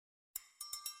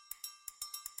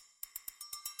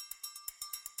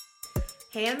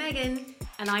Hey, I'm Megan.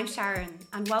 And I'm Sharon,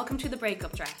 and welcome to The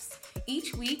Breakup Dress.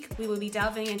 Each week, we will be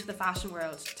delving into the fashion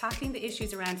world, tackling the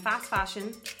issues around fast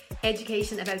fashion,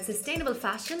 Education about sustainable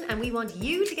fashion, and we want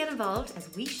you to get involved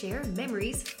as we share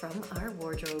memories from our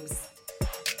wardrobes.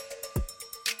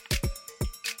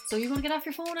 So you're going to get off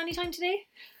your phone anytime today?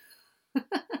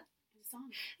 It's on.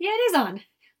 Yeah, it is on.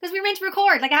 Because we were meant to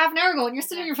record like a half an hour ago and you're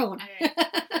still on your phone. Okay,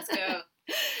 let's go.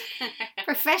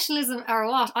 Professionalism or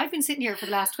what? I've been sitting here for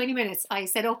the last 20 minutes. I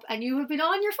set up and you have been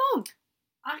on your phone.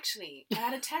 Actually, I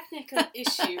had a technical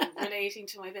issue relating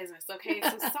to my business, okay?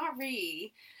 So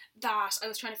sorry that I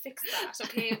was trying to fix that,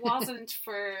 okay? It wasn't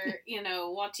for,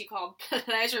 what do you call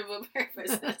pleasurable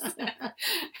purposes.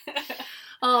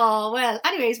 Oh, well,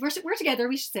 anyways, we're together,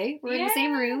 we should say. We're in the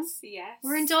same room. Yes.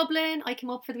 We're in Dublin. I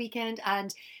came up for the weekend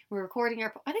and we're recording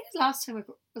I think the last time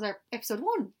was our episode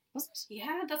 1, wasn't it?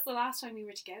 Yeah, that's the last time we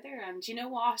were together. And you know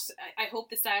what? I hope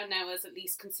the sound now is at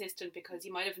least consistent, because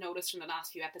you might have noticed from the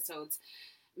last few episodes,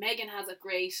 Megan has a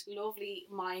great, lovely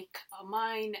mic.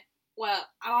 Mine, well,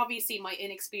 obviously my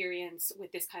inexperience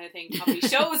with this kind of thing probably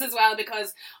shows as well,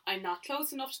 because I'm not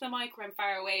close enough to the mic or I'm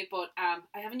far away. But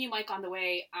I have a new mic on the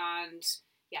way, and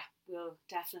yeah, we'll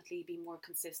definitely be more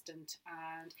consistent,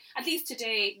 and at least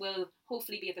today we'll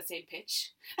hopefully be at the same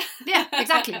pitch. Yeah,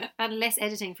 exactly. And less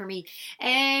editing for me.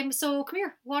 So come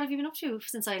here, what have you been up to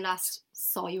since I last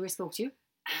saw you or spoke to you?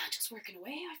 Just working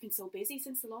away. I've been so busy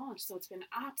since the launch, so it's been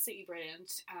absolutely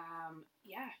brilliant.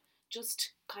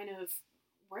 Just kind of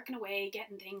working away,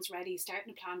 getting things ready,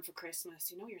 starting to plan for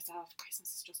Christmas. You know yourself,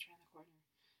 Christmas is just around the corner.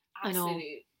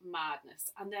 Absolute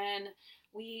madness. And then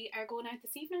we are going out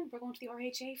this evening. We're going to the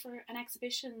RHA for an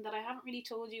exhibition that I haven't really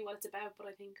told you what it's about, but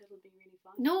I think it'll be really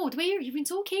fun. No, the way you've been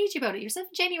so cagey about it. Yourself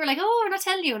and Jenny were like, oh, we're not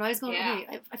telling you. And I was going,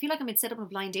 okay, I feel like I'm in set up on a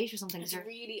blind date or something. It's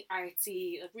really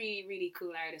artsy, a really, really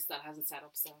cool artist that has it set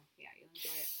up. So yeah, you'll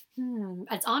enjoy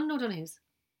it. It's on O'Donoghue's?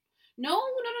 No.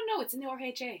 It's in the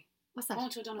RHA. What's that? Going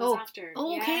to O'Donoghue's after.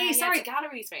 Oh, okay, sorry. It's a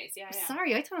gallery space. Yeah.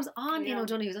 Sorry, I thought it was on in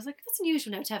O'Donoghue's. I was like, that's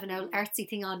unusual now to have an artsy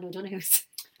thing on O'Donoghu's.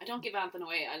 I don't give anything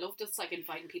away. I love just like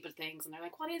inviting people to things, and they're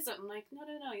like, what is it? I'm like, no,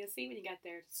 you'll see when you get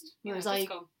there. Whereas I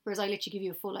literally give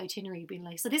you a full itinerary, being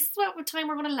like, so this is what time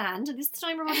we're going to land, and this is the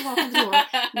time we're going to walk in the door,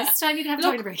 and this is the time you can have a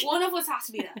toilet break. One of us has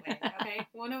to be that way, okay?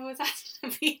 One of us has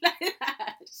to be like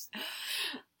that.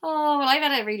 Oh, well, I've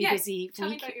had a really busy week. Tell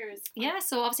me about yours. Yeah,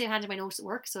 so obviously I've handed my notes at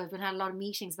work, so I've been had a lot of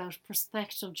meetings about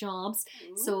prospective jobs.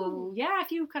 Ooh. So yeah, a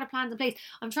few kind of plans in place.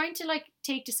 I'm trying to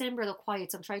take December though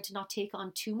quiet, so I'm trying to not take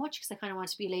on too much because I kind of want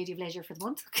to be a lady of leisure for the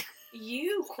month.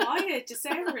 You quiet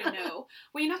December, no?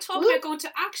 Well, you're not talking about going to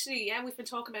we've been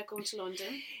talking about going to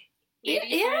London.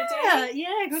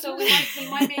 Good. So we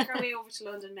might make our way over to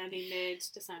London maybe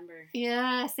mid-December.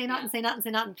 Yeah, say nothing.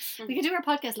 Mm-hmm. We can do our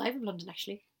podcast live in London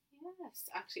actually. Yes,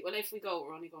 actually. Well, if we go,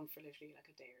 we're only going for literally like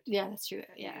a day or two. Yeah, that's true.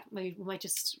 Yeah. We might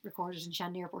just record it in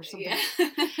Shannon Airport or something.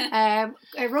 Yeah.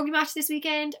 A rugby match this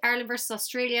weekend, Ireland versus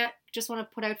Australia. Just want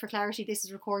to put out for clarity, this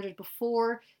is recorded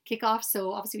before kickoff,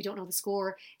 so obviously we don't know the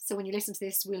score. So when you listen to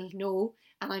this, we'll know.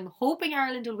 And I'm hoping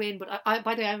Ireland will win, but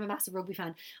by the way, I'm a massive rugby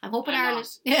fan. I'm hoping Ireland...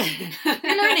 Yeah,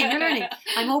 you're learning.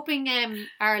 I'm hoping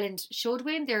Ireland should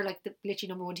win. They're like the literally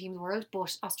number 1 team in the world,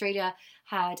 but Australia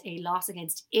had a loss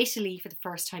against Italy for the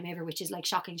first time ever, which is like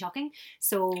shocking.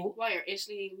 So why are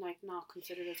Italy not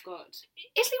considered as good?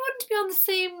 Italy wouldn't be on the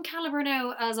same calibre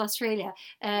now as Australia,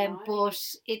 but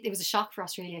it was a shock for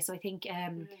Australia, so I think...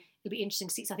 It'll be interesting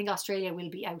to see. So I think Australia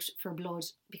will be out for blood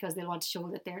because they'll want to show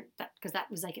that because that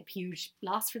was like a huge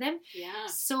loss for them. Yeah.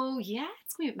 So yeah,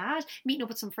 it's going to be mad. Meeting up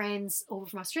with some friends over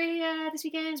from Australia this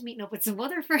weekend. Meeting up with some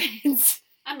other friends.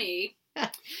 And me.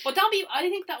 But I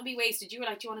think that would be wasted. You were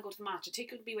like, do you want to go to the match? I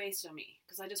think it would be wasted on me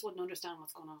because I just wouldn't understand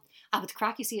what's going on. But the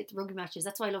crack you see at the rugby matches,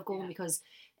 that's why I love going because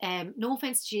no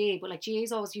offence to GA, but like GA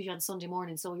is always usually on Sunday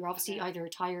morning, so you're obviously either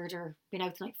tired or been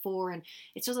out the night before, and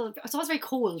it's always very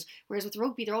cold. Whereas with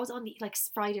rugby, they're always on the like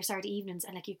Friday or Saturday evenings,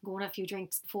 and like you can go and have a few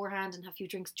drinks beforehand and have a few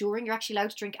drinks during. You're actually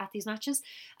allowed to drink at these matches,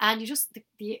 and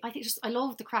I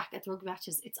love the crack at the rugby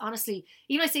matches. It's honestly,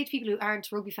 even I say to people who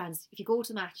aren't rugby fans, if you go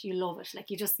to the match, you love it.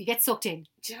 Like you get sucked in.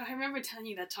 Yeah, I remember telling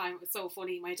you that time. It was so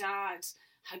funny. My dad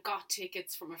had got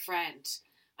tickets from a friend.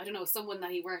 I don't know, someone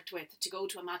that he worked with to go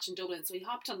to a match in Dublin. So he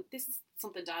hopped on, this is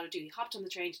something Dad would do, he hopped on the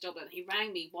train to Dublin. He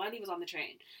rang me while he was on the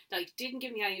train. Like, didn't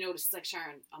give me any notice. He's like,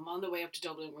 Sharon, I'm on the way up to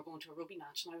Dublin. We're going to a rugby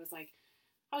match. And I was like,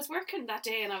 I was working that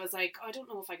day and I was like, I don't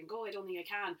know if I can go. I don't think I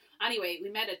can. Anyway, we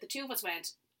met it. The two of us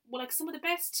went. Well, like some of the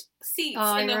best seats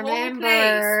in the whole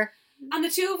place. And the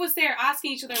two of us there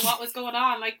asking each other what was going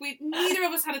on. Like, neither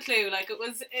of us had a clue. Like, it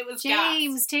was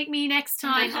James, gas. Take me next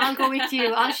time. I'll go with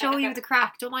you. I'll show you the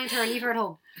crack. Don't mind her. Leave her at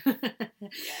home. Yeah.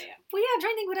 But yeah, I'm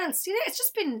trying to think what else. It's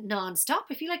just been non-stop.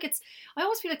 I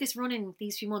always feel like this running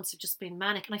these few months have just been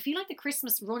manic. And I feel like the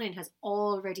Christmas running has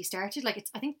already started. Like,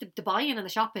 I think the buy-in and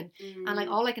the shopping. And like,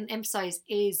 all I can emphasise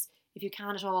is, if you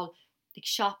can at all, like,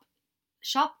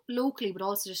 shop locally, but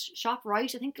also just shop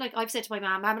right. I think, like, I've said to my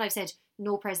mum and I've said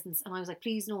no presents, and I was like,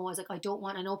 please no. I was like, I don't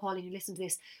want, I know Pauline, you listen to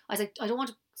this, I was like, I don't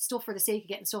want stuff for the sake of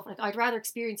getting stuff. Like, I'd rather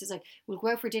experiences. Like, we'll go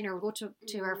out for dinner, we'll go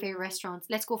to our favourite restaurants,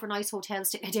 let's go for nice hotels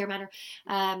to Adair Manor,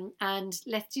 and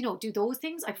let's, do those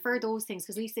things. I prefer those things,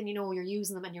 because at least then you're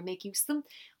using them and you make use of them.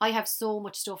 I have so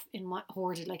much stuff in my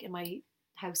hoarded, like in my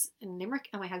house in Limerick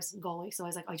and my house in Galway, so I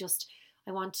was like,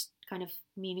 I want kind of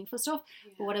meaningful stuff.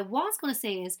 But what I was going to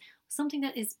say is, something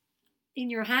that is in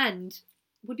your hand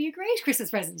would be a great Christmas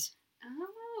present.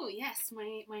 Oh, yes,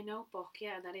 my notebook.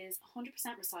 Yeah, that is 100%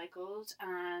 recycled,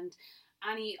 and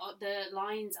the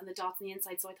lines and the dots on the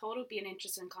inside. So I thought it would be an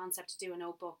interesting concept to do a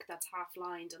notebook that's half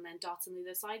lined and then dots on the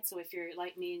other side. So if you're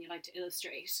like me and you like to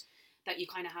illustrate, that you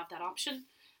kind of have that option.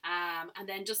 And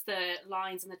then just the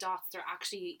lines and the dots, they're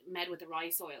actually made with the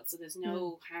rice oil, so there's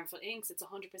no harmful inks. It's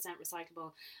 100%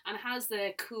 recyclable, and it has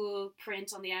the cool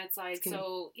print on the outside.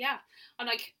 So yeah,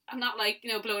 I'm not like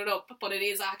blowing it up, but it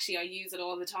is actually, I use it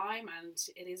all the time, and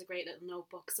it is a great little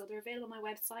notebook. So they're available on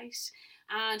my website,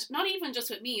 and not even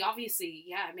just with me, obviously.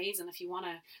 Yeah, amazing. If you want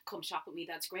to come shop with me,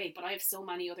 that's great. But I have so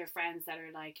many other friends that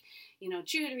are like,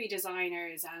 jewellery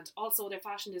designers, and also other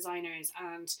fashion designers,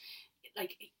 and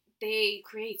like, they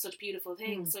create such beautiful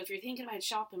things. So if you're thinking about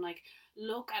shopping, like,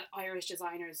 look at Irish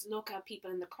designers, look at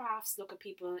people in the crafts, look at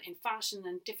people in fashion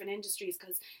and different industries,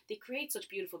 because they create such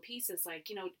beautiful pieces. Like,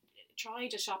 try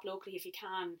to shop locally if you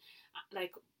can.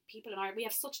 Like, people in Ireland, we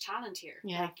have such talent here.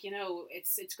 Yeah. Like,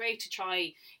 it's great to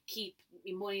try keep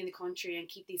money in the country and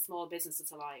keep these small businesses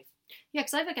alive. Yeah,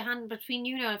 because I have like a hand between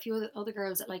you and a few other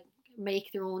girls that like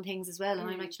make their own things as well. And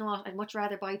I'm like, what? I'd much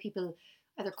rather buy people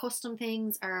either custom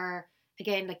things or,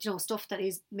 again, like, stuff that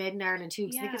is made in Ireland too,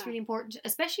 because I think it's really important,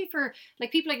 especially for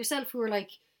like people like yourself who are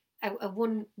like a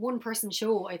one person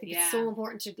show. I think it's so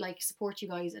important to like support you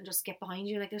guys and just get behind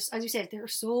you. Like, there's, as you said, there are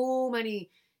so many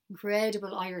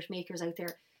incredible Irish makers out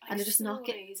there, and they're just not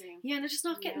getting they're just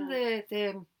not getting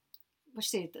the what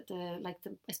you say, the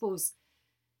I suppose,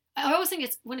 I always think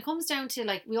it's, when it comes down to,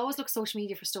 like, we always look social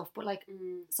media for stuff, but like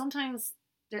sometimes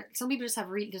some people just have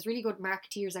there's really good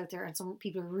marketeers out there, and some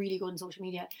people are really good in social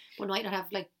media but might not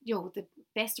have, like, the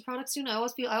best of products soon. I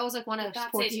always like want to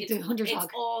support the underdog.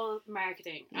 It's all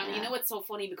marketing. And it's so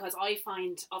funny, because I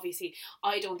find, obviously,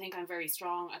 I don't think I'm very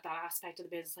strong at that aspect of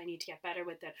the business. I need to get better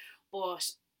with it,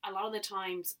 but a lot of the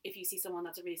times, if you see someone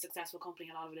that's a really successful company,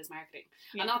 a lot of it is marketing.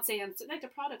 I'm not saying, like, the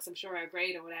products I'm sure are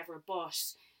great or whatever, but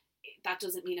that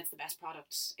doesn't mean it's the best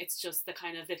product. It's just the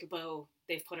kind of little bow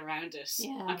they've put around it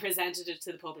and presented it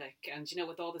to the public, and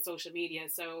with all the social media.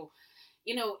 So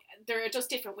there are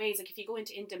just different ways. Like, if you go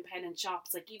into independent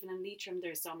shops, like even in Leitrim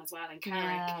there's some as well, in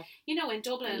Carrick, in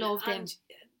Dublin, I love them. And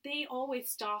they always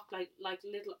stock like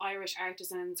little Irish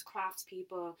artisans,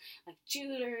 craftspeople, like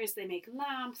jewelers. They make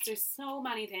lamps. There's so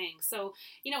many things. So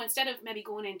instead of maybe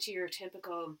going into your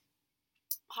typical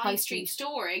high street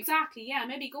store,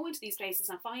 maybe go into these places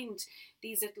and find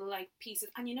these little like pieces.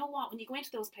 And you know what, when you go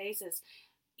into those places,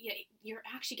 you're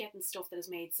actually getting stuff that is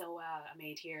made so well and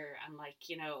made here, and like,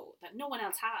 that no one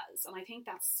else has. And I think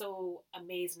that's so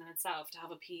amazing in itself, to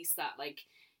have a piece that, like,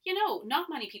 not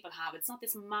many people have. It's not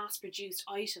this mass produced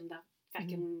item that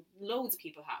fucking loads of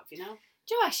people have,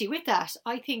 Joe, actually, with that,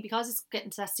 I think, because it's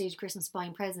getting to that stage of Christmas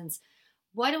buying presents,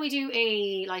 why don't we do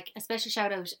a special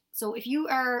shout out? So if you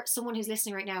are someone who's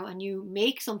listening right now and you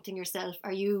make something yourself,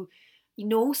 or you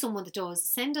know someone that does,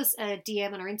 send us a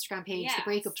DM on our Instagram page, The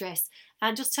Breakup Dress,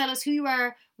 and just tell us who you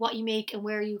are, what you make, and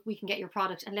where we can get your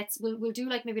product. And we'll do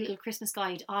like maybe a little Christmas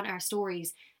guide on our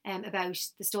stories about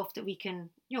the stuff that we can,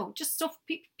 just stuff,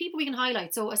 people we can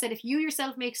highlight. So I said, if you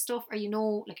yourself make stuff, or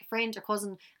like a friend or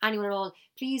cousin, anyone at all,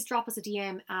 please drop us a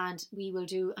DM and we will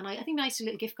do, and I think nice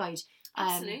little gift guide.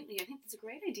 Absolutely, I think that's a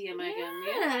great idea, Megan.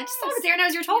 Yeah, I just thought it there now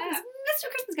as you're talking. Let's do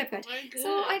a Christmas gift guide.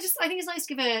 So I think it's nice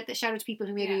to give a shout out to people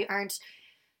who maybe aren't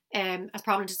as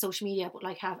prominent in social media, but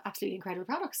like have absolutely incredible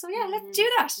products. So let's do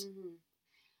that.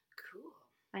 Cool.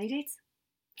 Any dates?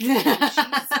 Jesus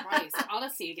Christ!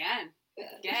 Honestly, again.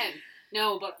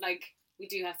 No, but like, we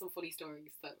do have some funny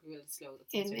stories that we will disclose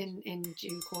in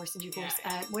due course.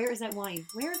 Where is that wine?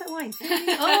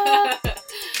 Oh.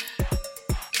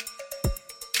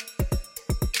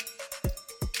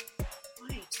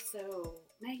 So,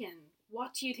 Megan,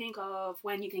 what do you think of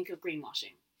when you think of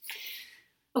greenwashing?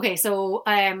 Okay, so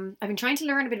I've been trying to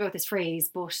learn a bit about this phrase,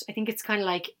 but I think it's kind of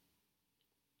like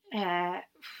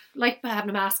having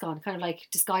a mask on, kind of like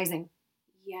disguising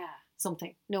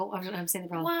something. No, I'm saying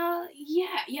it wrong. Well, yeah.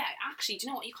 Actually, do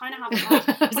you know what? You kind of have it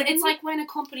right. But it's like when a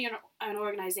company or an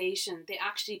organisation, they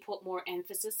actually put more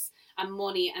emphasis and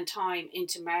money and time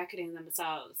into marketing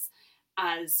themselves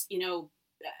as, you know,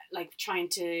 like trying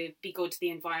to be good to the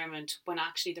environment when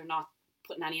actually they're not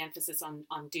putting any emphasis on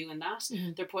doing that.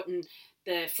 Mm-hmm. They're putting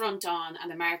the front on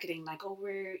and the marketing like, oh,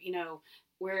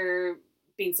 we're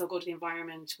being so good to the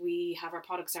environment. We have our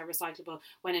products are recyclable,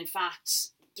 when in fact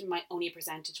there might only a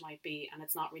percentage might be, and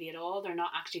it's not really at all. They're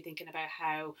not actually thinking about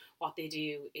how what they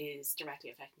do is directly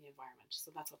affecting the environment.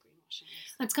 So that's what greenwashing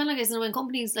is. It's kind of like, when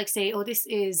companies like say, oh, this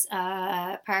is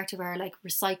part of our like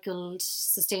recycled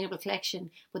sustainable collection,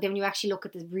 but then when you actually look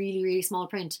at the really, really small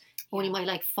print, only might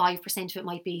like 5% of it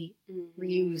might be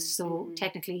reused. So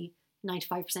technically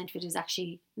 95% of it is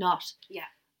actually not. Yeah.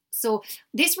 So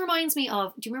this reminds me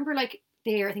of, do you remember like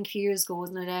there, I think a few years ago,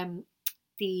 wasn't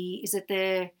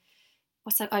it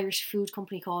what's that Irish food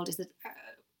company called? Is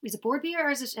it Board Bia,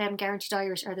 or is it Guaranteed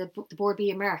Irish, or the Board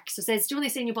Bia mark? So it says, do when they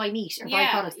say you buy meat or buy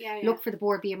products, look for the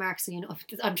Board Bia mark, so you know.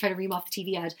 I'm trying to ream off the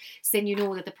TV ad. So then you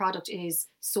know that the product is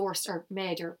sourced or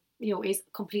made or, you know, is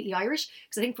completely Irish.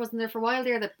 Because I think wasn't there for a while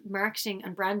there that marketing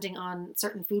and branding on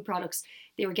certain food products,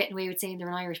 they were getting away with saying they're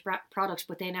an Irish product,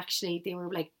 but then actually they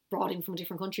were like brought in from a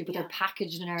different country, but they're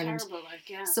packaged in Ireland. Terrible, like,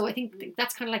 yeah. So I think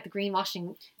that's kind of like the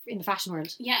greenwashing in the fashion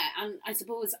world. Yeah, and I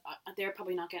suppose they're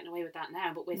probably not getting away with that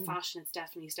now, but with fashion it's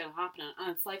definitely still happening.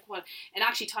 And it's like, well, it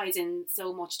actually ties in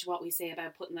so much to what we say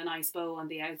about putting a nice bow on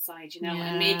the outside, you know,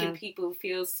 and making people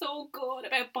feel so good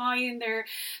about buying their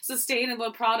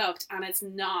sustainable product, and it's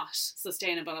not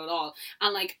sustainable at all.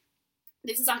 And like,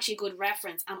 this is actually a good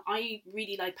reference, and I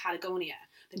really like Patagonia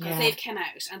because they've come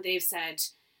out and they've said,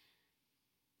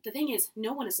 the thing is,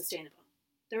 no one is sustainable.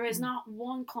 There is not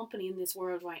one company in this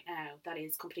world right now that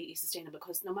is completely sustainable,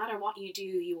 because no matter what you do,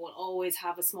 you will always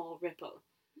have a small ripple.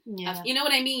 Yeah. You know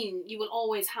what I mean? You will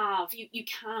always have, you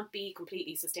can't be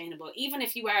completely sustainable. Even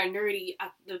if you are nerdy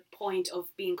at the point of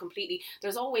being completely,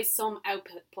 there's always some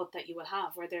output that you will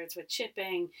have, whether it's with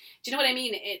chipping. Do you know what I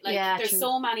mean? There's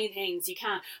so many things you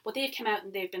can't. But they've come out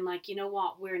and they've been like, you know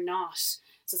what? We're not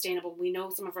sustainable. We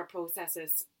know some of our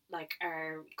processes like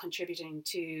are contributing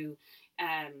to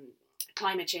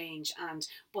climate change,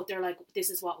 but they're like, this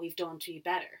is what we've done to be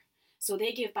better. So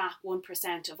they give back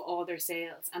 1% of all their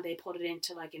sales and they put it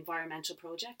into like environmental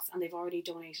projects, and they've already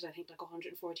donated, I think, like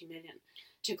 140 million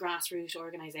to grassroots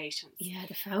organisations. Yeah,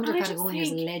 the founder of Patagonia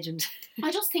is a legend.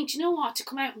 I just think, you know what, to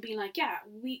come out and be like, yeah,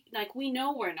 we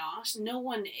know we're not. No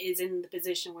one is in the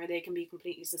position where they can be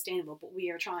completely sustainable, but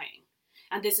we are trying.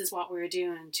 And this is what we're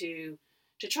doing to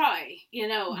try, you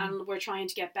know, and we're trying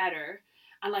to get better.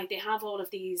 And like, they have all of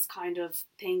these kind of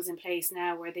things in place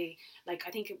now where they, like,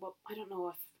 I think I don't know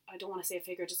if, I don't want to say a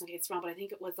figure just in case it's wrong, but I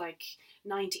think it was like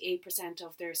 98%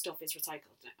 of their stuff is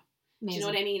recycled now. Amazing. Do you know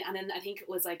what I mean? And then I think it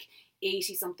was like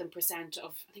 88%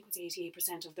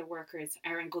 of their workers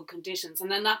are in good conditions.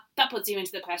 And then that puts you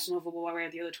into the question of, well, where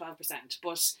are the other 12%?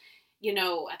 But, you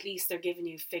know, at least they're giving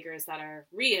you figures that are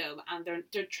real and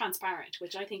they're transparent,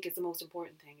 which I think is the most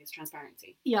important thing, is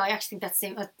transparency. Yeah, I actually think that's the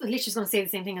same. I literally was going to say the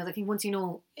same thing. I think once you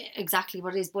know exactly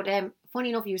what it is. But funny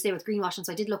enough, you say with greenwashing,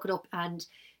 so I did look it up, and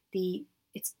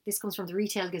this comes from the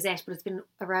Retail Gazette, but it's been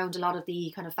around a lot of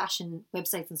the kind of fashion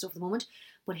websites and stuff at the moment.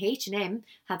 But H&M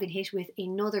have been hit with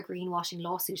another greenwashing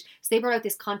lawsuit. So they brought out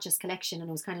this conscious collection, and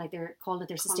it was kind of like they're calling it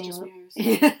their sustainable.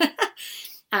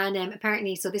 And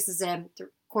apparently, so this is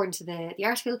according to the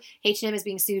article, H&M is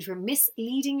being sued for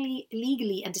misleadingly,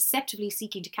 illegally and deceptively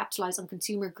seeking to capitalise on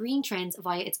consumer green trends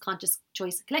via its conscious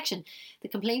choice collection. The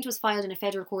complaint was filed in a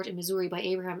federal court in Missouri by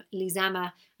Abraham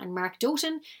Lizama and Mark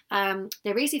Doughton.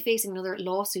 They're basically facing another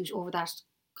lawsuit over that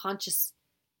conscious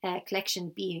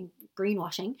collection being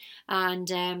greenwashing, and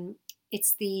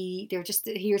they're just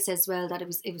here it says well that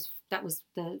that was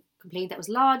the complaint that was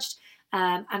lodged.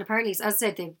 And apparently, as I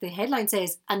said, the headline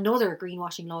says another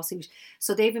greenwashing lawsuit.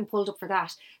 So they've been pulled up for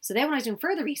that. So then when I was doing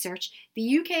further research,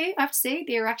 the UK, I have to say,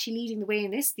 they are actually leading the way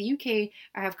in this. The UK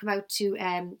have come out to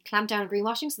clamp down on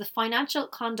greenwashing. So the Financial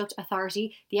Conduct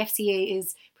Authority, the FCA,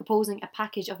 is proposing a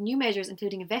package of new measures,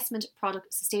 including investment,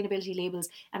 product, sustainability labels,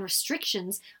 and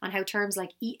restrictions on how terms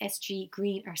like ESG,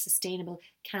 green, or sustainable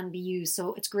can be used.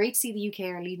 So it's great to see the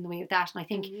UK are leading the way with that. And I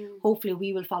think hopefully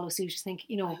we will follow suit. I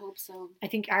hope so. I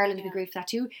think Ireland would be great for that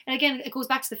too. And again, it goes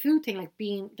back to the food thing, like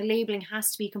the labelling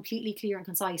has to be completely clear and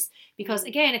concise, because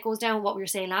again, it goes down what we were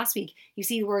saying last week. You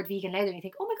see the word vegan leather and you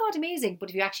think, oh my God, amazing. But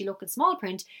if you actually look at small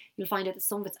print, you'll find out that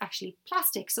some of it's actually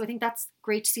plastic. So I think that's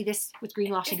great to see this with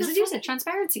greenwashing, because it is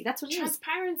transparency. That's what it is.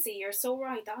 Transparency, you're so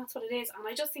right. That's what it is. And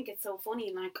I just think it's so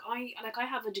funny. Like I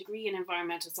have a degree in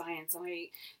environmental science, and I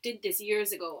did this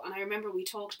years ago, and I remember we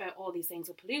talked about all these things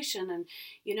with pollution and,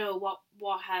 you know,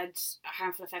 what had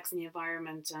harmful effects in the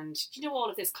environment, and, you know, all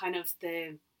of this kind of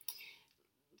the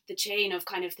chain of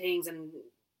kind of things, and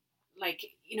like,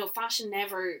 you know, fashion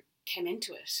never came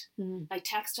into it. Like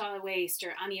textile waste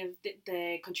or any of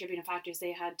the contributing factors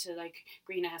they had to like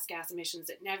greenhouse gas emissions,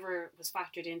 it never was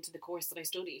factored into the course that I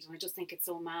studied. And I just think it's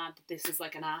so mad that this is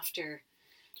like an after,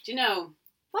 do you know?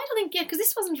 Well, I don't think, because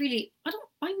this wasn't really,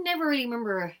 I never really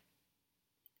remember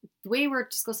the way we're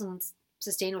discussing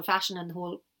sustainable fashion and the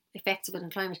whole effects of it on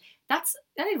climate. That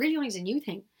really only is a new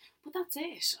thing. But that's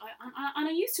it. And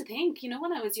I used to think, you know,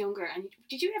 when I was younger, and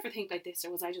did you ever think like this, or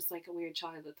was I just like a weird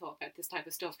child that thought about this type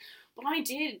of stuff? But I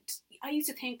used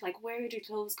to think, like, where do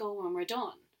clothes go when we're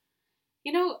done?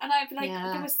 You know, and I've like,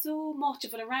 there was so much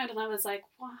of it around, and I was like,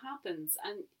 what happens?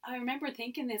 And I remember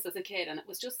thinking this as a kid, and it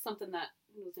was just something that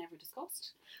was never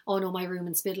discussed. Oh no, my room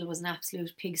in Spiddle was an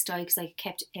absolute pigsty, because I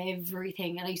kept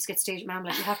everything, and I used to get stage mum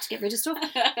like, you have to get rid of stuff.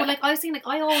 But like, I was thinking, like,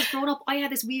 I always grown up, I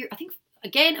had this weird, I think,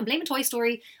 again, I'm blaming Toy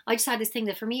Story. I just had this thing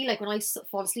that for me, like when I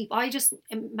fall asleep, I just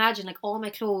imagine like all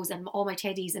my clothes and all my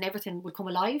teddies and everything would come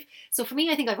alive. So for me,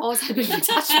 I think I've always had a bit of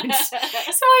attachment. So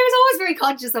I was always very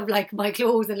conscious of like my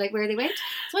clothes and like where they went.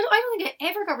 So I don't think I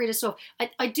ever got rid of stuff.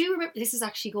 I do remember, this is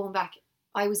actually going back,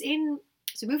 so we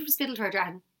moved from Spiddle to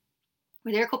Ardran.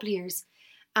 We were there a couple of years.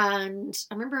 And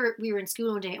I remember we were in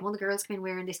school one day, and one of the girls came in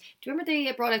wearing this. Do you remember they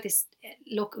brought out this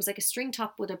look? It was like a string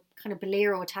top with a kind of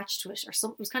bolero attached to it, or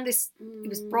something. It was kind of this. It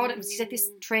was brought. It was like this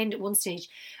trend at one stage.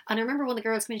 And I remember one of the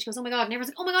girls came in. She goes, "Oh my God!" And everyone's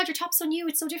like, "Oh my God, your top's so new.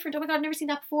 It's so different. Oh my God, I've never seen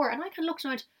that before." And I kind of looked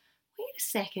and I went, "Wait a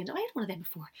second, I had one of them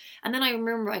before." And then I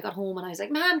remember I got home and I was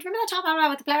like, "Mom, do you remember that top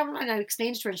with the flower?" And I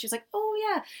explained it to her, and she was like, "Oh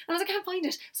yeah." And I was like, "I can't find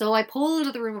it." So I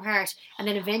pulled the room apart, and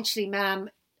then eventually, Mom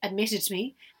admitted to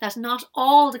me that not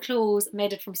all the clothes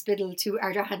made it from Spiddle to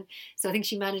Ardran. So I think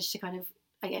she managed to kind of,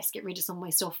 I guess, get rid of some of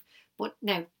my stuff. But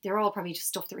now, they're all probably just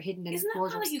stuff that were hidden in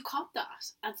wardrobes. Isn't that how you caught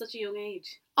that at such a young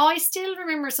age? Oh, I still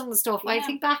remember some of the stuff. Yeah. I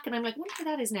think back and I'm like, I wonder who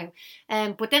that is now.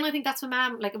 But then I think that's when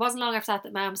Mum, like, it wasn't long after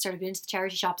that Mum started going into the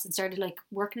charity shops and started like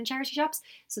working in charity shops.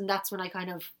 So that's when I kind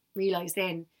of realised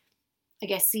then, I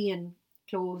guess, seeing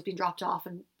clothes being dropped off,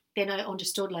 and then I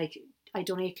understood, like, I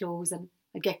donate clothes and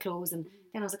I get clothes, and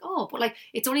then I was like, oh, but like,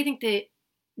 it's only, I think, the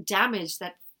damage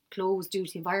that clothes do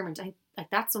to the environment, I think, like,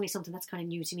 that's only something that's kind of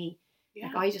new to me. Yeah.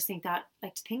 Like, I just think that,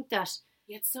 like, to think that.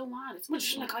 Yeah, it's so mad. It's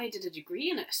much like I did a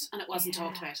degree in it and it wasn't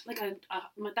talked about. Like,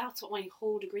 that's what my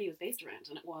whole degree was based around,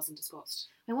 and it wasn't discussed.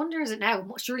 I wonder, is it now?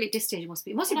 Surely at this stage it must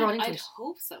be. It must be brought into it. I'd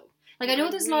hope so. Like, I know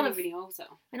there's a lot of. I really hope so.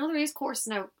 I know there is courses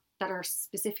now that are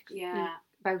specifically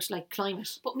about like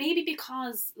climate. But maybe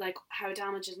because like how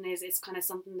damaging it is, it's kind of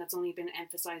something that's only been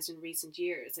emphasised in recent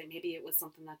years. Like, maybe it was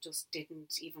something that just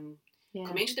didn't even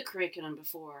come into the curriculum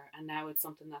before, and now it's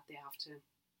something that they have to,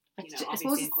 you know,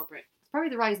 obviously incorporate. It's probably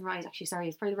the rise and rise, actually,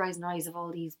 it's probably the rise and rise of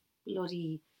all these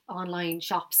bloody online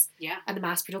shops and the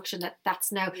mass production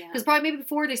that's now, because probably maybe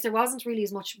before this there wasn't really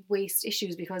as much waste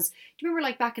issues, because do you remember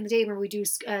like back in the day when we do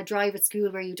drive at school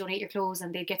where you donate your clothes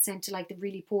and they'd get sent to like the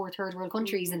really poor third world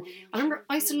countries, and I remember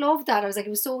I used to love that. I was like, it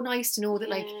was so nice to know that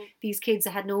like these kids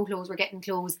that had no clothes were getting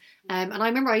clothes, and I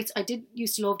remember I did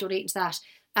used to love donating to that.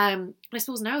 But I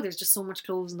suppose now there's just so much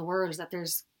clothes in the world that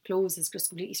there's clothes has just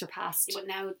completely surpassed. Yeah, but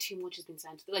now too much has been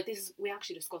sent. Like, this is, we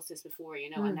actually discussed this before, you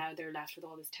know, and now they're left with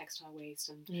all this textile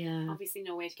waste, and obviously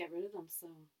no way to get rid of them. So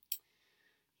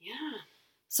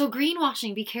so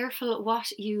greenwashing, be careful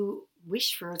what you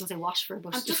wish for. I was going to say wash for,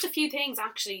 but and just a few things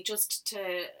actually, just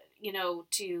to, you know,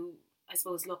 to, I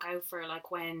suppose, look out for, like,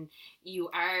 when you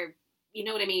are, you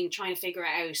know what I mean, trying to figure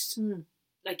out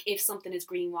like if something is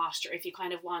greenwashed, or if you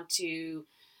kind of want to,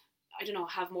 I don't know,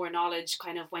 have more knowledge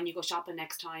kind of when you go shopping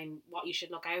next time, what you should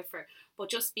look out for.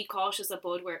 But just be cautious of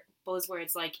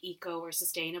buzzwords like eco or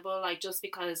sustainable. Like, just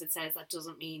because it says that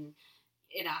doesn't mean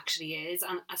it actually is.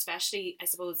 And especially, I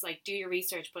suppose, like, do your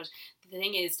research. But the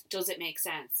thing is, does it make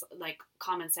sense? Like,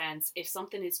 common sense. If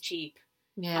something is cheap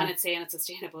and it's saying it's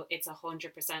sustainable, it's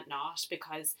 100% not,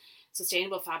 because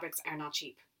sustainable fabrics are not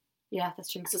cheap. Yeah,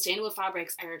 that's true. Sustainable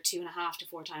fabrics are 2.5 to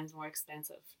 4 times more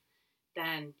expensive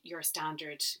than your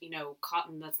standard, you know,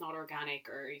 cotton that's not organic,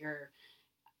 or your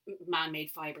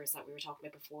man-made fibres that we were talking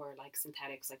about before, like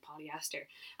synthetics, like polyester.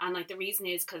 And like, the reason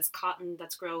is because cotton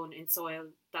that's grown in soil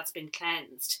that's been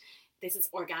cleansed this is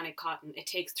organic cotton. It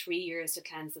takes 3 years to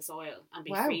cleanse the soil and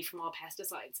be Wow. free from all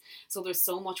pesticides. So there's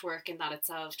so much work in that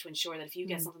itself to ensure that if you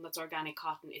get something that's organic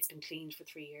cotton, it's been cleaned for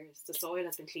 3 years. The soil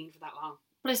has been cleaned for that long.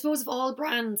 But I suppose if all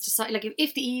brands decide, like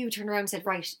if the EU turned around and said,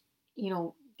 right,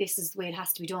 this is the way it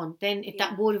has to be done, then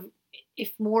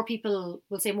if more people,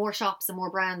 will say more shops and more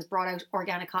brands brought out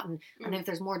organic cotton, and then if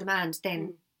there's more demand,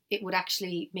 then it would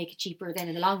actually make it cheaper then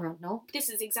in the long run, no? This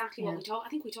is exactly what we talked. I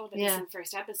think we talked about this in the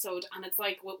first episode, and it's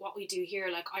like what we do here,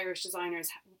 like Irish designers,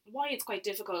 why it's quite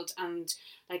difficult, and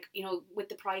like, with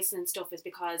the price and stuff, is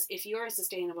because if you're a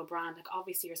sustainable brand, like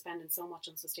obviously you're spending so much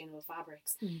on sustainable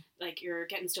fabrics, like you're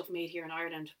getting stuff made here in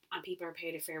Ireland, and people are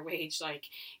paid a fair wage, like,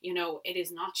 it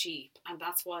is not cheap, and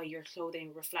that's why your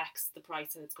clothing reflects the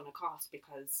price that it's going to cost,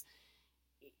 because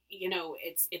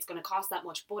it's going to cost that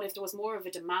much. But if there was more of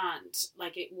a demand,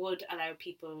 like, it would allow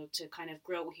people to kind of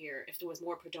grow here. If there was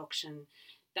more production,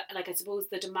 that, like, I suppose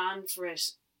the demand for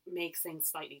it makes things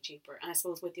slightly cheaper. And I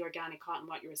suppose with the organic cotton,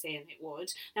 what you were saying, it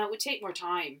would. Now, it would take more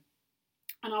time,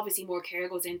 and obviously more care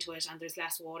goes into it, and there's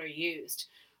less water used.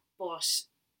 But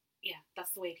yeah,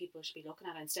 that's the way people should be looking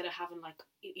at it, instead of having, like,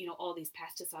 all these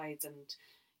pesticides and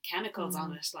chemicals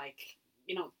on it. Like,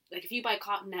 like if you buy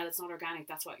cotton now that's not organic,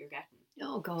 that's what you're getting.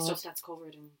 Oh God. Stuff that's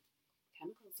covered in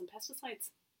chemicals and pesticides.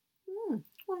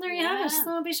 Well, there you have it.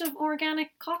 So a bit of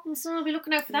organic cotton, so I'll be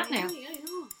looking out for that now.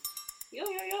 Yeah.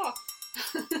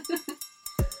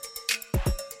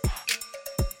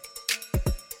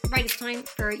 Right, it's time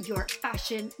for your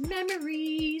fashion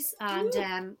memories,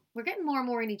 and we're getting more and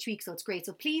more in each week, so it's great.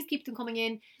 So please keep them coming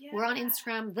in. Yeah. We're on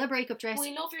Instagram, The Breakup Dress.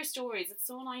 We love your stories. It's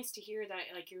so nice to hear that,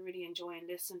 like, you're really enjoying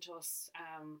listening to us.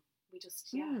 We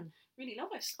just really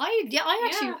love it.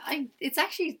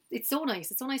 It's so nice.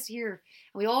 It's so nice to hear,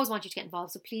 and we always want you to get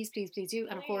involved. So please do.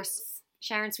 And of course,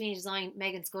 Sharon Sweeney Design,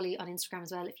 Megan Scully on Instagram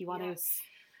as well, if you want to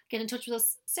get in touch with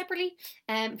us separately.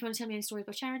 If you want to tell me any stories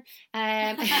about Sharon.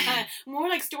 More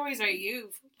like stories about you.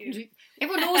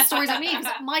 Everyone knows stories about me.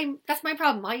 That's my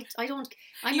problem.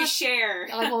 Share.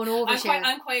 I won't overshare.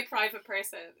 I'm quite a private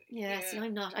person. Yeah, see,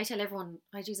 I'm not. I tell everyone.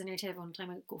 I tell everyone the time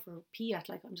I go for a pee at.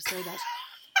 Like, I'm just so bad.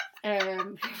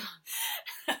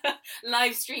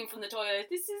 Live stream from the toilet.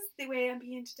 This is the way I'm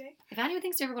being today. If anyone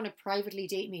thinks they're ever going to privately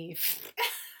date me,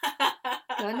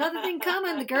 another thing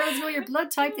coming. The girls know your blood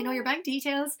type, they know your bank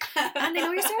details, and they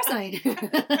know your star sign.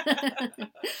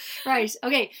 Right,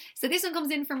 okay. So this one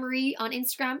comes in from Marie on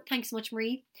Instagram. Thanks so much,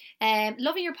 Marie.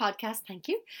 Loving your podcast, thank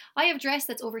you. I have a dress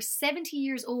that's over 70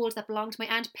 years old that belonged to my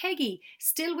Aunt Peggy.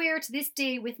 Still wear it to this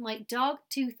day with my dog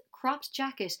tooth cropped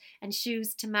jacket and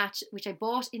shoes to match, which I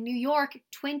bought in New York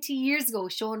 20 years ago,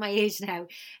 showing my age now.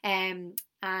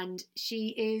 And she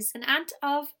is an aunt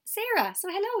of Sarah. So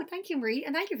hello, thank you, Marie,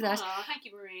 and thank you for that. Oh, thank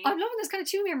you, Marie. I'm loving, there's kind of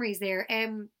two memories there.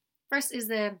 First is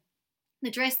the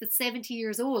dress that's 70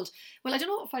 years old. Well, I don't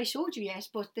know if I showed you yet,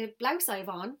 but the blouse I have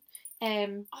on.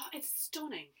 It's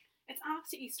stunning. It's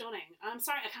absolutely stunning. I'm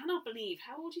sorry, I cannot believe.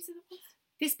 How old you said it was?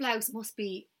 This blouse must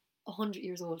be 100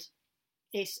 years old.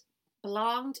 It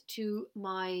belonged to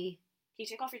my... Can you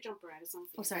take off your jumper out of something?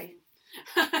 Oh, sorry.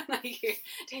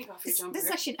 Take off your jumper. This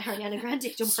is actually an Ariana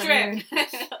Grande jumper. Strip.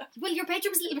 Well, your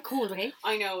bedroom's a little bit cold, okay?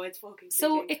 I know, it's fucking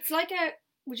so it's like a...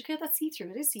 Would you call that see-through?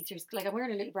 It is see-through. Like, I'm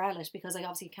wearing a little bralette because I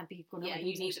obviously can't be going over. Yeah,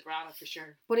 you need the bralette for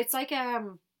sure. But it's like a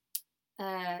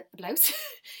blouse.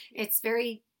 It's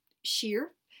very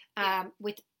sheer,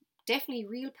 with definitely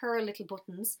real pearl little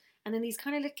buttons, and then these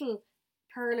kind of little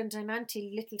pearl and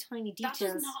diamante little tiny details.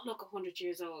 That does not look 100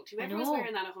 years old. Whoever was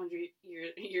wearing that 100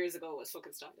 years ago was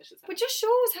fucking stylish as hell. But just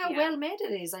shows how well made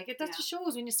it is. Like, that just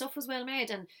shows when your stuff was well made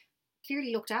and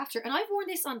clearly looked after. And I've worn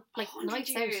this on like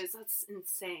nights years, out. That's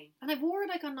insane. And I've worn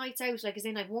it like on nights out. Like, as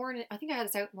in, I've worn it. I think I had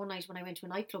this out one night when I went to a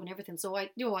nightclub and everything. So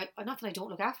I not that I don't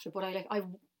look after it, but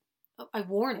I've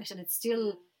worn it and it's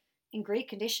still in great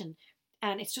condition.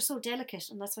 And it's just so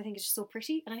delicate, and that's why I think it's just so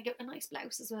pretty. And I think a nice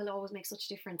blouse as well always makes such a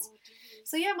difference.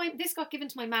 So yeah, this got given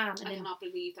to my mum. I cannot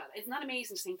believe that. Isn't that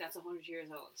amazing to think that's 100 years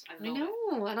old? I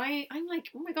know, and I'm like,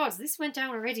 oh my god, so this went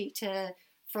down already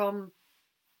from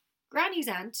Granny's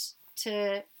aunt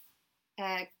to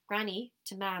Granny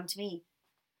to Mum to me.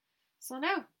 So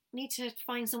now I need to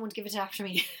find someone to give it after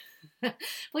me. But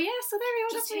yeah, so there we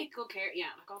go. Just take good care.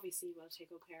 Yeah, like obviously we'll take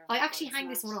good care. I actually hang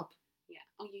this one up. Yeah.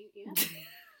 Oh, yeah.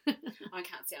 I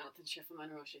can't say anything shit from my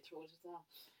rush your throat as well.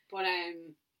 But I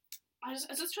was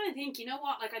just trying to think, you know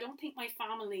what, like, I don't think my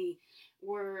family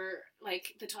were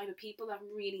like the type of people that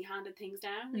really handed things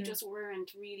down. We just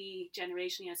weren't really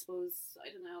generationally, I suppose. I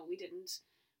don't know, we didn't,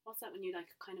 what's that when you like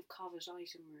kind of covet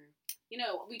item,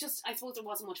 or we just, I suppose there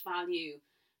wasn't much value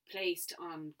placed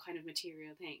on kind of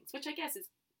material things, which I guess is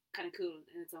kind of cool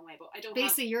in its own way. But I don't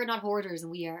Basically, you're not hoarders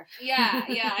and we are. Yeah,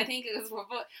 I think it was more.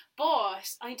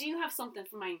 But I do have something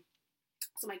for my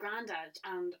granddad,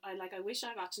 and I wish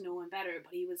I got to know him better,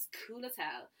 but he was cool as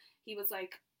hell. He was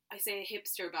like, I say a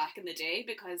hipster back in the day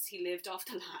because he lived off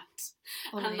the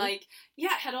land. And like,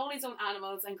 yeah, had all his own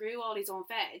animals and grew all his own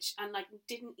veg and like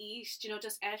didn't eat,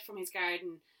 just ate from his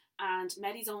garden and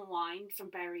made his own wine from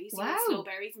berries. Wow. Slow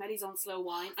berries, made his own slow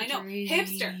wine. I know, Dream.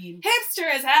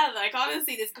 hipster as hell. Like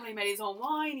honestly, this guy made his own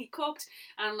wine, he cooked,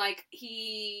 and like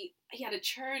he had a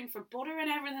churn for butter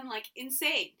and everything, like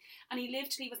insane. And he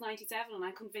lived till he was 97, and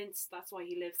I'm convinced that's why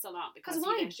he lived so long, because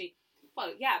he actually,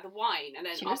 well, yeah, the wine, and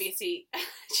then cheers. Obviously,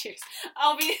 cheers.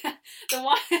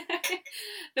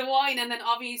 The wine, and then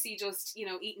obviously just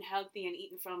eating healthy and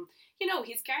eating from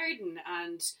his garden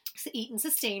and so eating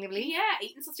sustainably. Yeah,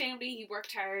 eating sustainably. He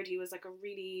worked hard. He was like a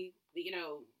really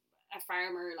a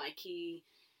farmer. Like he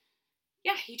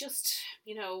just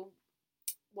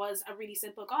was a really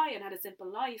simple guy and had a simple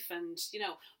life, and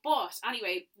but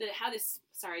anyway, how this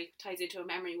ties into a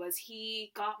memory was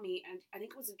he got me, and I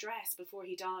think it was a dress before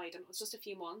he died, and it was just a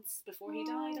few months before he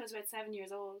died. I was about 7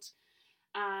 years old,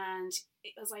 and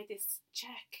it was like this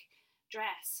check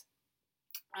dress,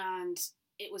 and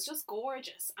it was just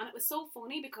gorgeous. And it was so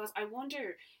funny because I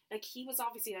wonder, like, he was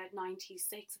obviously at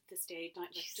 96 at this stage,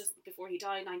 like just before he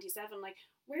died, 97, like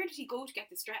where did he go to get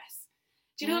this dress?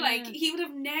 Do you know, like, he would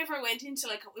have never went into,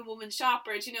 like, a woman's shop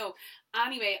or,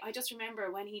 Anyway, I just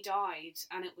remember when he died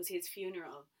and it was his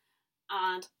funeral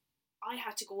and I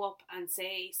had to go up and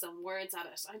say some words at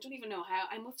it. I don't even know how.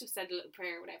 I must have said a little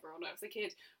prayer or whatever when I was a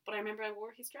kid. But I remember I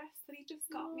wore his dress that he just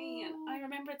got me. And I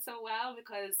remember it so well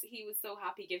because he was so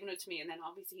happy giving it to me. And then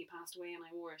obviously he passed away and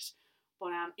I wore it.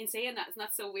 But in saying that, isn't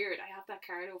that so weird? I have that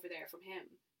card over there from him.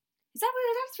 Is that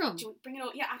where that's from? Do you bring it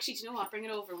over? Yeah, actually, do you know what? Bring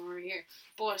it over when we're here.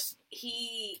 But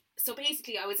so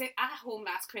basically, I was at home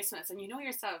last Christmas, and you know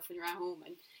yourself when you're at home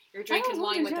and you're drinking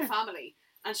wine with the family.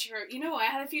 And sure, I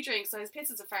had a few drinks, so I was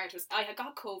pissed as a fart. I had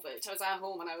got COVID. I was at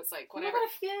home, and I was like, whatever.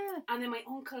 And then my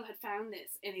uncle had found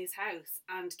this in his house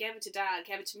and gave it to Dad,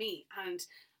 gave it to me. And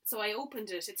so I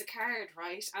opened it. It's a card,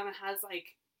 right? And it has,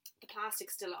 like, the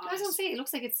plastic still on it. I was going to say, it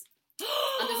looks like it's...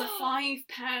 And there's a £5.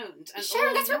 And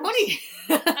sure, that's your money.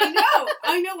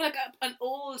 I know, like an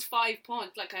old £5,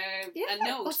 like a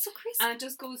note. Oh, so crazy. And it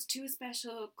just goes, to a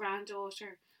special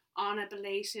granddaughter on a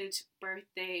belated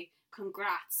birthday.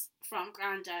 Congrats from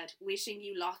Granddad. Wishing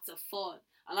you lots of fun.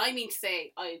 And I mean to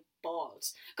say, I bawled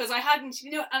because I hadn't,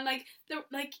 and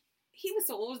he was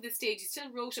so old at this stage. He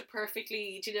still wrote it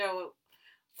perfectly,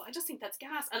 But I just think that's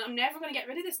gas, and I'm never going to get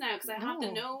rid of this now because I have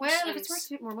the note. Well, if it's worth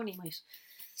a bit more money, might.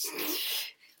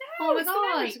 Oh my god,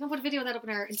 we're going to put a video of that up on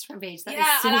our Instagram page. That is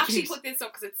so I'll cute. actually put this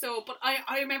up because it's so, but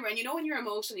I remember, and when you're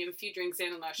emotional, you have a few drinks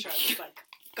in and that show, it's like,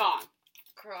 gone.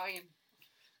 Crying.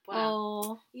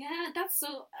 But, yeah, that's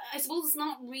so, I suppose it's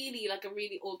not really like a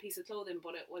really old piece of clothing,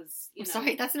 but it was, I'm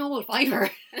sorry, that's an old fiver.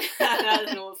 That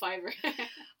is an old fiver.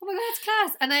 Oh my god, that's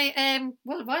class. And I,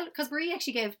 well, because Marie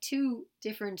actually gave two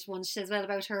different ones. She says, well,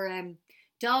 about her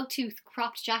dog tooth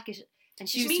cropped jacket. And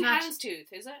she means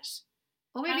houndstooth, is it?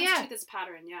 Oh, maybe, yeah. Houndstooth is a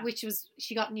pattern, yeah. Which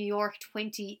she got in New York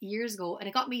 20 years ago. And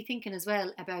it got me thinking as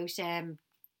well about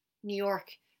New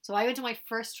York. So I went on my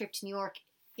first trip to New York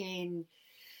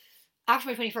after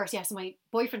my 21st, yeah. So my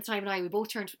boyfriend at the time and I, we both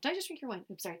turned... Did I just drink your wine?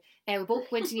 Oops, sorry. We both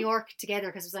went to New York together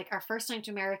because it was like our first time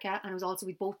to America, and it was also,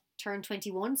 we both turned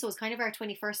 21. So it was kind of our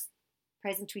 21st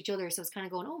present to each other. So it's kind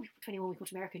of going, oh, we're 21, we go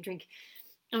to America and drink.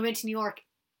 And we went to New York.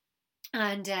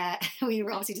 And we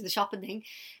were obviously to the shopping thing,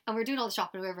 and we were doing all the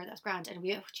shopping or whatever, and that's grand. And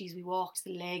we walked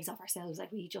the legs off ourselves,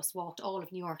 like we just walked all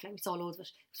of New York, like we saw loads of it.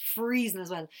 It was freezing as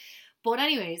well. But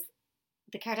anyways,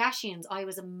 the Kardashians, I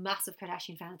was a massive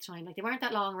Kardashian fan at the time. Like, they weren't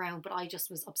that long around, but I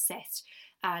just was obsessed.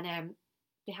 And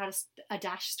they had a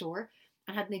Dash store,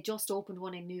 and they just opened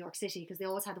one in New York City, because they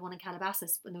always had the one in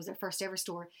Calabasas when it was their first ever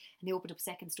store, and they opened up a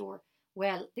second store.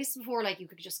 Well, this is before, like, you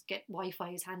could just get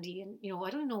Wi-Fi is handy, and, I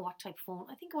don't know what type of phone.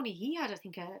 I think only he had, a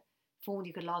phone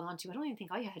you could log on to. I don't even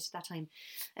think I had at that time,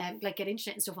 like, get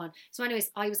internet and stuff on. So anyways,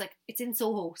 I was like, it's in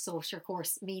Soho. So sure, of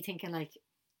course, me thinking, like,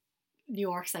 New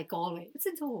York's like Galway. It's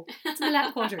in Soho. It's in the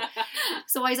Latin Quarter.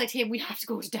 So I was like to him, we have to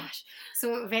go to Dash.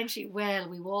 So eventually,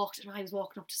 we walked, and I was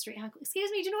walking up the street, and I go, excuse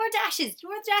me, do you know where Dash is? Do you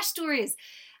know where the Dash store is?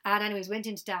 And anyways, went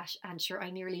into Dash, and sure, I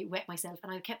nearly wet myself,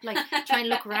 and I kept like trying to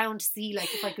look around to see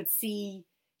like if I could see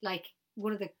like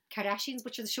one of the Kardashians,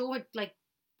 which the show had like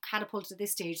catapulted at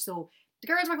this stage. So the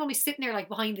girls were going to be sitting there like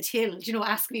behind the till,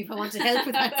 asking me if I wanted help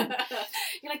with that.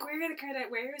 You're like, where are the Kardashians?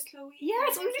 Where is Chloe?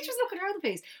 Yeah, so we were just looking around the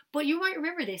place. But you might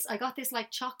remember this. I got this like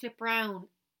chocolate brown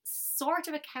sort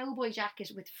of a cowboy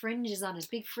jacket with fringes on it,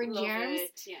 big fringy Love arms.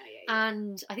 it. Yeah, yeah, yeah.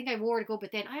 And I think I wore it go,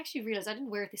 but then I actually realised I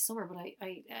didn't wear it this summer, but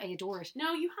I adore it.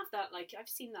 No, you have that, like, I've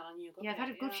seen that on you. Yeah, I've had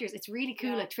it good years. It's really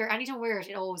cool. Yeah. Like, fair, anytime I wear it,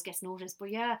 it always gets noticed. But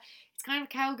yeah, it's kind of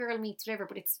cowgirl meets whatever,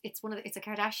 but it's it's a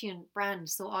Kardashian brand.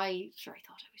 So I thought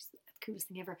it was the coolest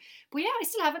thing ever. But yeah, I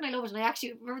still have it and I love it. And I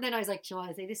actually remember then I was like,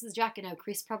 I say this is a jacket now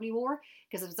Chris probably wore,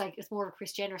 because it was like, it's more of a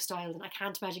Kris Jenner style, and I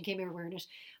can't imagine Kim ever wearing it.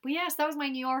 But yes, that was my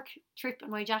New York trip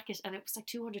and my jacket, and it was like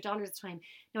 $200 at the time.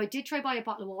 Now I did try buy a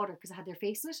bottle of water because it had their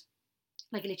face in it,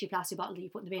 like a literally plastic bottle that you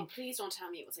put in the bin. Oh, please don't tell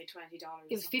me it was like $20.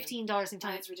 It was $15 in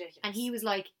time. That's ridiculous. And he was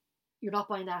like, "You're not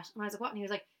buying that." And I was like, "What?" And he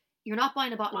was like, "You're not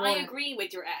buying a bottle of water." I agree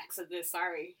with your ex of this.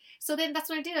 Sorry. So then that's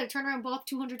what I did. I turned around and bought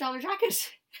a $200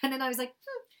 jacket, and then I was like,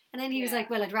 And then he was like,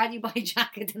 "Well, I'd rather you buy a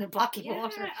jacket than a bottle of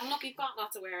water." And look, you've got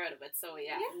lots to wear out of it, so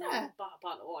no,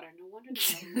 bottle of water. No wonder.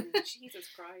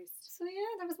 Jesus Christ. So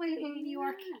yeah, that was my little New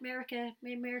York, America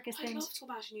stint. I'd love to go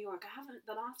back to New York. I haven't.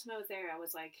 The last time I was there, I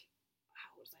was like,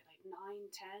 how was I? Like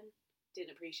 9, 10.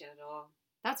 Didn't appreciate it at all.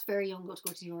 That's very young to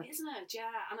go to New York, isn't it?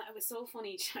 Yeah, and it was so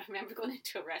funny. I remember going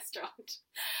into a restaurant,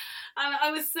 and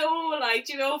I was so like,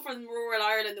 from rural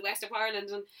Ireland, the west of Ireland,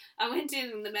 and I went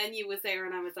in and the menu was there,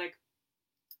 and I was like,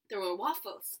 there were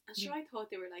waffles, and sure, I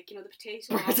thought they were like, the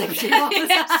potato waffles in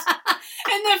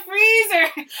the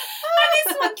freezer. And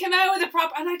this one came out with a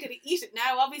proper, and I could eat it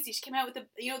now. Obviously, she came out with the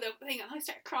the thing, and I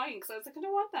started crying because I was like, I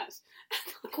don't want that.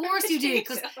 Of course you did,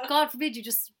 because God forbid you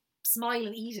just smile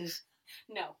and eat it.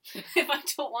 No, if I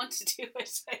don't want to do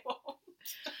it, I won't.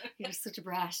 You're just such a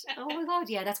brat. Oh my God,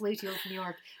 yeah, that's way too old for New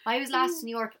York. I was last in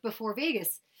New York before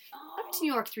Vegas. I went to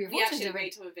New York 3 or 4 times. Yeah, actually,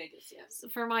 great time in Vegas, yes.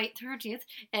 For my 30th,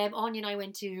 Anya and I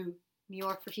went to New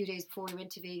York for a few days before we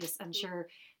went to Vegas. And sure,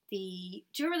 do you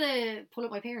remember the Pull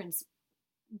Up My Parents?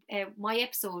 My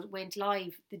episode went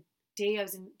live the day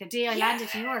I landed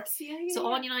in New York. So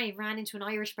Anya and I ran into an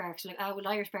Irish bar. So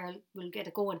Irish bar will get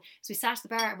it going. So we sat at the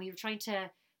bar and we were trying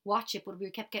to watch it, but we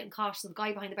kept getting caught. So the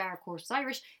guy behind the bar, of course, was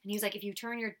Irish, and he was like, if you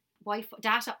turn your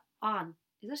data on,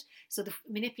 is it? So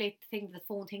manipulate the thing that the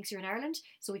phone thinks you're in Ireland,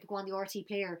 so we could go on the RT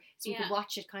player, so we could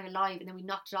watch it kind of live, and then we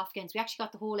knocked it off again. So we actually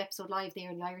got the whole episode live there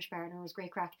in the Irish bar, and it was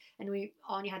great crack. And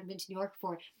Anya hadn't been to New York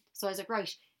before, so I was like, right,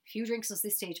 a few drinks at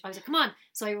this stage. I was like, come on.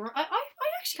 So I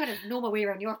actually kind of know my way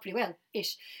around New York pretty well,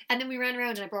 ish. And then we ran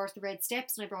around, and I brought her to the Red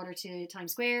Steps, and I brought her to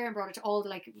Times Square, and brought her to all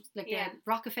the the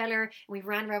Rockefeller, and we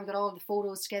ran around, we got all the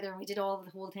photos together, and we did all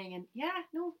the whole thing. And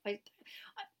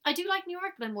I do like New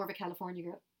York, but I'm more of a California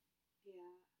girl.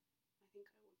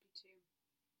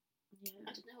 Yeah,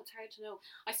 I don't know, it's hard to know.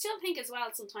 I still think as well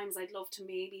sometimes I'd love to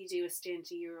maybe do a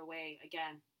stint a year away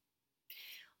again.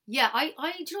 Yeah, I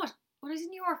do you know what? When I was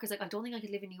in New York, I was like, I don't think I could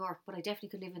live in New York, but I definitely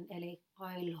could live in LA.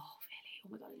 I love LA. Oh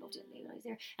my God, I loved LA when I was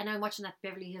there. And now I'm watching that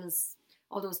Beverly Hills,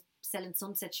 all those selling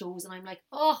sunset shows, and I'm like,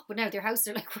 oh, but now their house,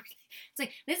 they're like, it's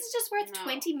like, this is just worth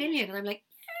 20 million. And I'm like,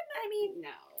 I mean, no.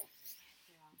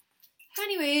 Yeah.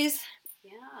 Anyways.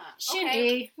 Yeah. Shindy,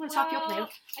 Okay. I'm going to top you up now.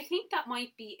 I think that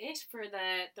might be it for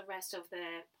the rest of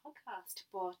the podcast,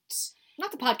 but...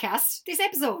 Not the podcast, this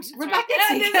episode. That's We're right. back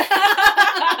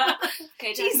next week.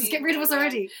 Okay, Jesus, get rid of us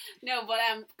already. No, but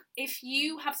if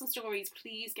you have some stories,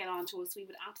 please get on to us. We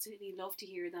would absolutely love to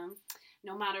hear them.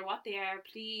 No matter what they are,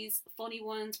 please, funny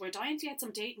ones. We're dying to get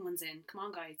some dating ones in. Come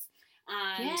on, guys.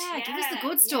 And give us the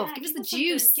good stuff. Give us the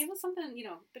juice. Give us something,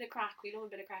 bit of crack. We love a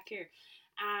bit of crack here.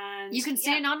 And you can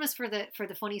stay anonymous for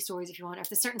the funny stories if you want. If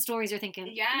there's certain stories you're thinking,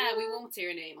 we won't say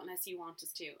your name unless you want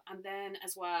us to. And then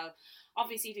as well,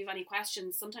 obviously, if you have any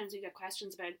questions, sometimes we get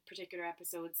questions about particular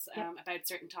episodes, about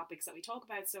certain topics that we talk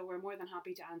about. So we're more than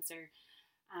happy to answer.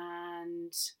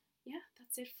 And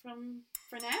that's it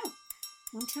for now.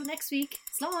 Until next week,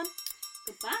 slán.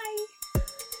 Goodbye.